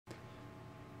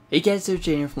Hey guys, it's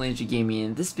Jay from LazerGaming.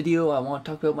 In this video, I want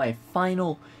to talk about my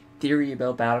final theory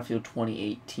about Battlefield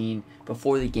 2018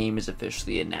 before the game is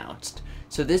officially announced.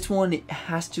 So this one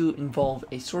has to involve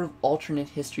a sort of alternate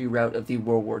history route of the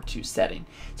World War II setting.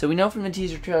 So we know from the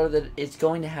teaser trailer that it's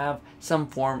going to have some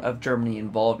form of Germany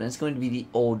involved, and it's going to be the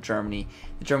old Germany,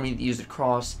 the Germany that used a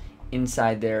cross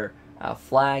inside their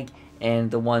flag,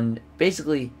 and the one,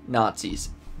 basically, Nazis.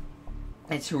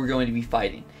 That's who we're going to be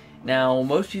fighting. Now,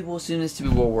 most people assume this to be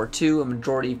World War II. A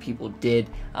majority of people did.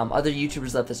 Other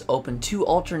YouTubers left this open to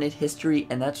alternate history,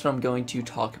 and that's what I'm going to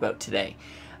talk about today.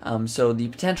 So the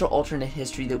potential alternate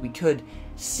history that we could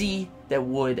see that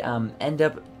would end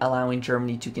up allowing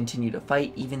Germany to continue to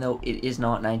fight, even though it is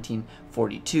not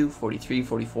 1942, 43,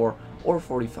 44, or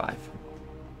 45.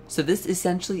 So this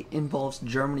essentially involves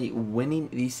Germany winning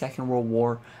the Second World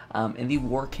War, and the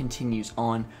war continues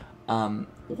on.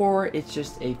 Or it's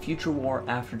just a future war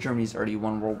after Germany's already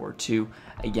won World War II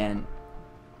again.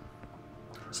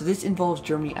 So this involves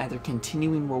Germany either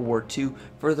continuing World War II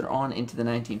further on into the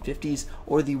 1950s,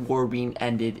 or the war being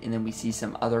ended and then we see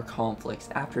some other conflicts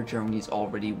after Germany's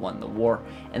already won the war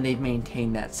and they've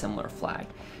maintained that similar flag.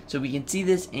 So we can see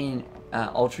this in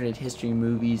alternate history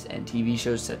movies and TV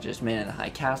shows such as Man in the High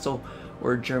Castle,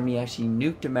 where Germany actually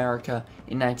nuked America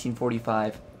in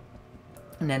 1945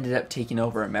 and ended up taking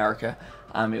over America.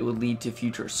 It would lead to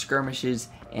future skirmishes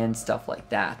and stuff like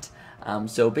that.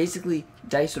 So basically,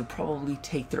 DICE would probably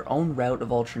take their own route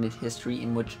of alternate history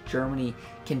in which Germany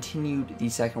continued the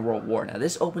Second World War. Now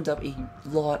this opens up a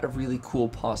lot of really cool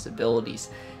possibilities.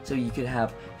 So you could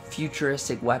have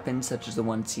futuristic weapons such as the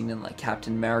one seen in like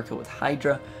Captain America with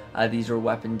Hydra. These are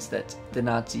weapons that the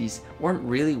Nazis weren't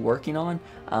really working on,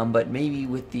 but maybe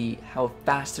with how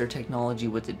fast their technology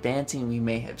was advancing, we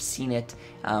may have seen it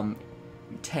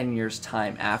 10 years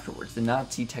time afterwards. The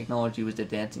Nazi technology was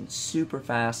advancing super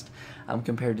fast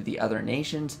compared to the other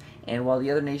nations, and while the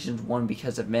other nations won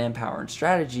because of manpower and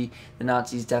strategy, the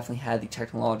Nazis definitely had the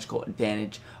technological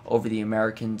advantage over the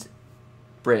Americans,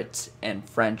 Brits, and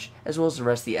French, as well as the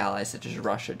rest of the allies such as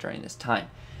Russia during this time.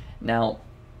 Now,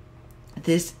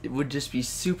 this would just be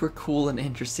super cool and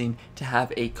interesting to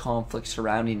have a conflict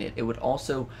surrounding it. It would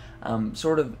also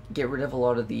sort of get rid of a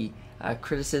lot of the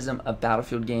criticism of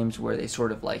Battlefield games where they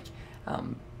sort of like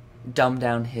dumb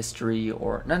down history,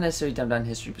 or not necessarily dumb down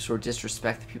history, but sort of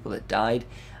disrespect the people that died.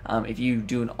 If you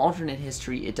do an alternate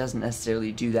history, it doesn't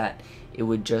necessarily do that. It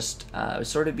would just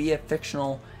sort of be a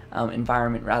fictional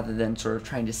environment rather than sort of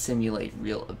trying to simulate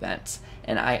real events.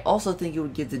 And I also think it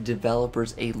would give the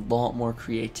developers a lot more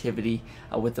creativity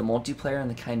with the multiplayer and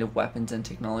the kind of weapons and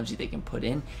technology they can put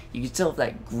in. You could still have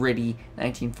that gritty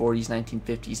 1940s,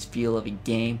 1950s feel of a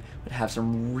game, but have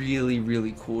some really,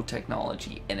 really cool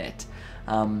technology in it.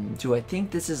 Do I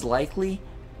think this is likely?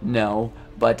 No,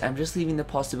 but I'm just leaving the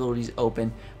possibilities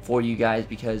open for you guys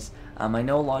because I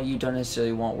know a lot of you don't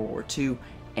necessarily want World War II,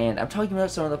 and I'm talking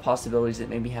about some of the possibilities that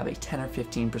maybe have a 10 or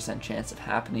 15% chance of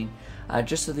happening,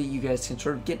 just so that you guys can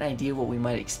sort of get an idea of what we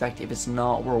might expect if it's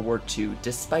not World War II,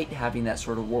 despite having that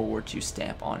sort of World War II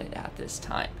stamp on it at this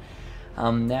time.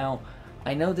 Now,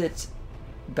 I know that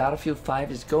Battlefield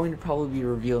 5 is going to probably be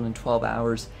revealed in 12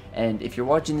 hours, and if you're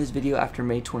watching this video after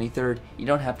May 23rd, you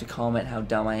don't have to comment how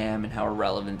dumb I am and how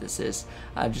irrelevant this is.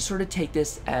 Just sort of take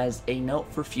this as a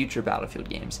note for future Battlefield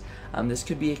games. This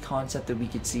could be a concept that we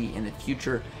could see in the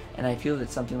future, and I feel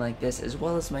that something like this, as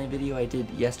well as my video I did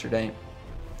yesterday,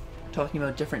 talking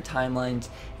about different timelines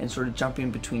and sort of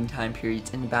jumping between time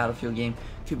periods in the Battlefield game,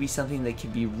 could be something that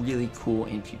could be really cool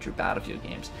in future Battlefield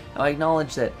games. Now I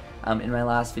acknowledge that in my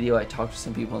last video I talked to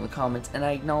some people in the comments, and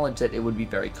I acknowledge that it would be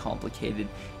very complicated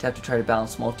to have to try to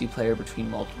balance multiplayer between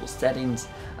multiple settings,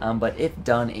 but if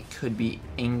done it could be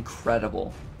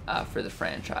incredible for the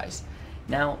franchise.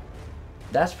 Now,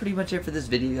 that's pretty much it for this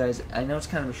video, guys. I know it's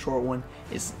kind of a short one.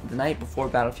 It's the night before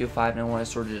Battlefield 5, and I want to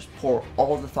sort of just pour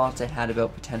all the thoughts I had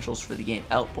about potentials for the game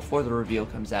out before the reveal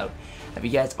comes out. If you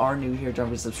guys are new here, don't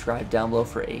forget to subscribe down below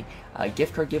for a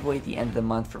gift card giveaway at the end of the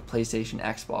month for PlayStation,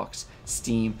 Xbox,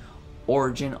 Steam,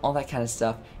 Origin, all that kind of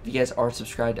stuff. If you guys are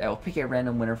subscribed, I will pick a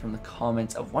random winner from the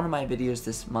comments of one of my videos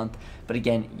this month. But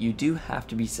again, you do have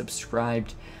to be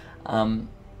subscribed.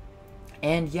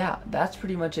 And yeah, that's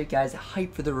pretty much it, guys.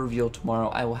 Hype for the reveal tomorrow.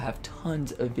 I will have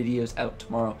tons of videos out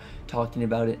tomorrow talking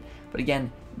about it. But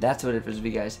again, that's about it for this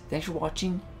video, guys. Thanks for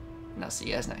watching, and I'll see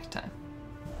you guys next time.